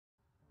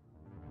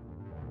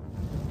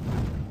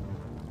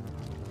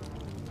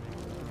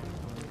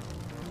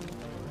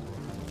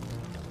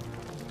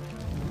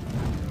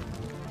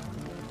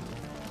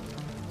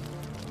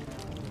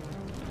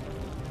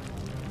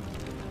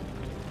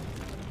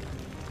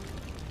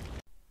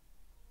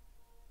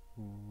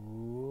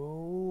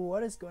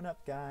is going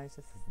up, guys?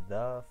 This is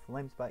the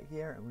Flamespot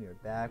here, and we are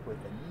back with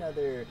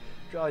another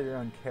Draw Your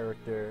Own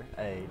Character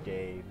a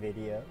day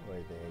video, or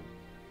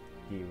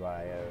the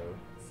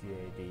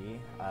DYOCAD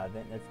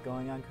event that's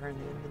going on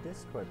currently in the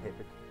Discord,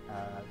 Paper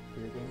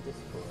Game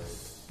Discord.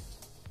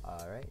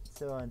 Alright,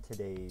 so on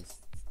today's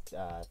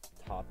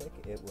topic,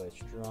 it was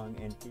Strong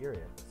and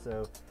Furious.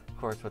 So, of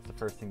course, what's the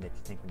first thing that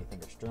you think when you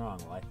think of strong?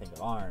 Well, I think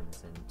of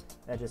arms, and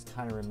that just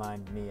kind of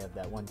reminded me of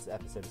that one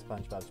episode of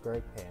SpongeBob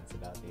SquarePants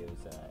about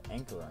those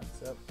anchor arms.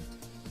 So,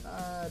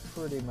 I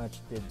pretty much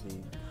did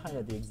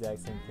the exact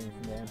same thing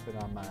from there and put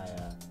on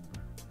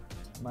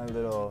my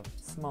little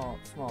small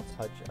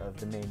touch of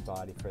the main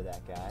body for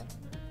that guy.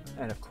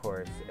 And of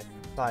course, if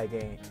by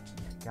a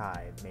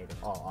guy made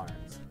of all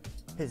arms,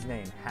 his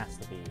name has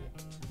to be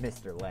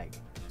Mr. Leg.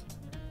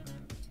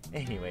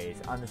 Anyways,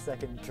 on the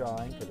second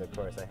drawing, because of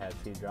course I have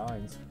two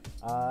drawings,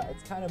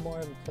 it's kind of more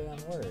of a play on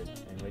word,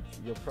 in which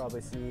you'll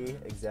probably see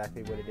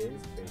exactly what it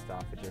is based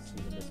off of just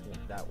even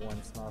that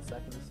one small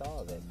second you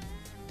saw of it.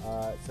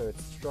 So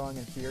it's strong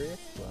and furious.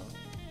 Well,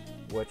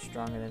 what's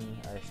stronger than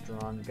a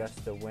strong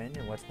gust of wind,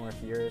 and what's more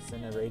furious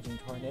than a raging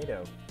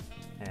tornado?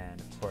 And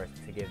of course,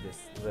 to give this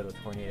little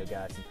tornado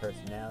guy some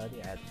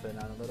personality, I had to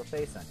put on a little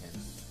face on him.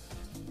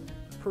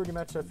 Pretty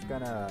much that's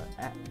gonna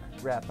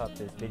wrap up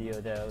this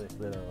video though, this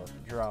little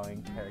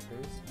drawing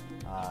characters.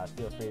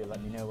 Feel free to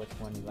let me know which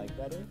one you like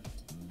better.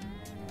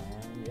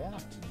 And yeah,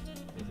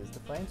 this is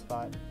the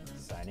Flamespot,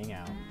 signing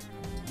out.